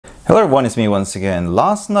Hello everyone, it's me once again.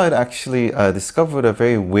 Last night actually discovered a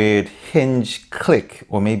very weird Hinge click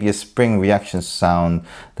or maybe a spring reaction sound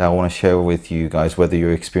that I want to share with you guys, whether you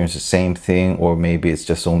experience the same thing or maybe it's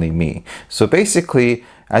just only me. So basically,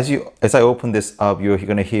 as I open this up, you're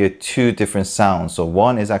going to hear two different sounds. So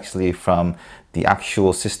one is actually from the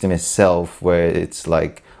actual system itself, where it's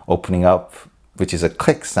like opening up, which is a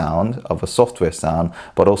click sound of a software sound,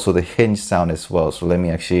 but also the Hinge sound as well. So let me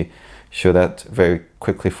actually show that very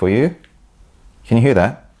quickly for you. Can you hear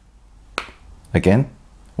that? Again?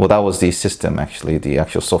 Well, that was the system actually, the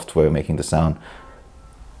actual software making the sound.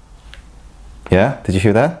 Yeah, did you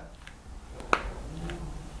hear that?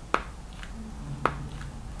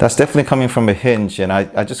 That's definitely coming from a Hinge, and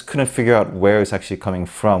I just couldn't figure out where it's actually coming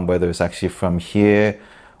from, whether it's actually from here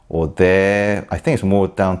or there. I think it's more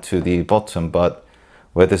down to the bottom, but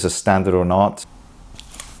whether it's a standard or not.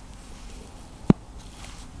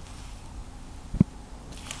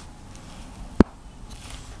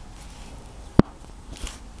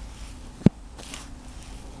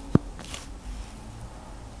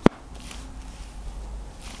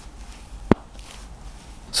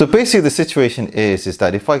 So basically the situation is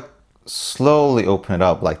that if I slowly open it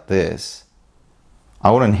up like this, I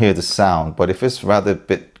wouldn't hear the sound, but if it's rather a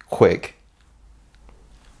bit quick,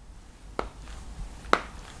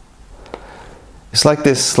 it's like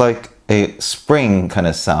this, like a spring kind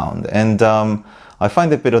of sound. And I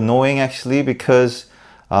find it a bit annoying actually, because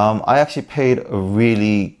I actually paid a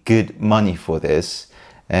really good money for this,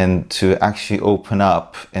 and to actually open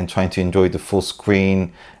up and trying to enjoy the full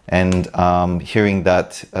screen and hearing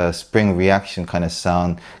that spring reaction kind of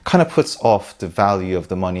sound kind of puts off the value of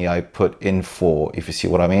the money I put in for, if you see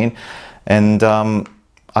what I mean. And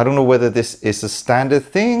I don't know whether this is a standard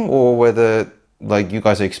thing or whether like you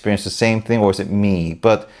guys are experiencing the same thing, or is it me?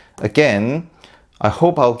 But again, I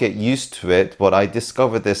hope I'll get used to it. But I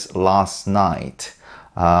discovered this last night.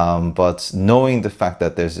 But knowing the fact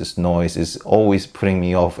that there's this noise is always putting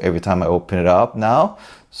me off every time I open it up now.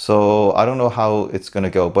 So I don't know how it's gonna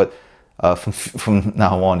go, but from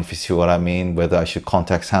now on, if you see what I mean, whether I should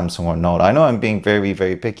contact Samsung or not. I know I'm being very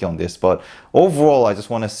picky on this, but overall I just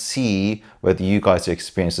want to see whether you guys are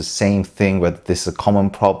experiencing the same thing, whether this is a common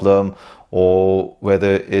problem or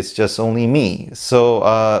whether it's just only me. So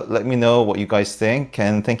let me know what you guys think,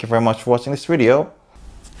 and thank you very much for watching this video.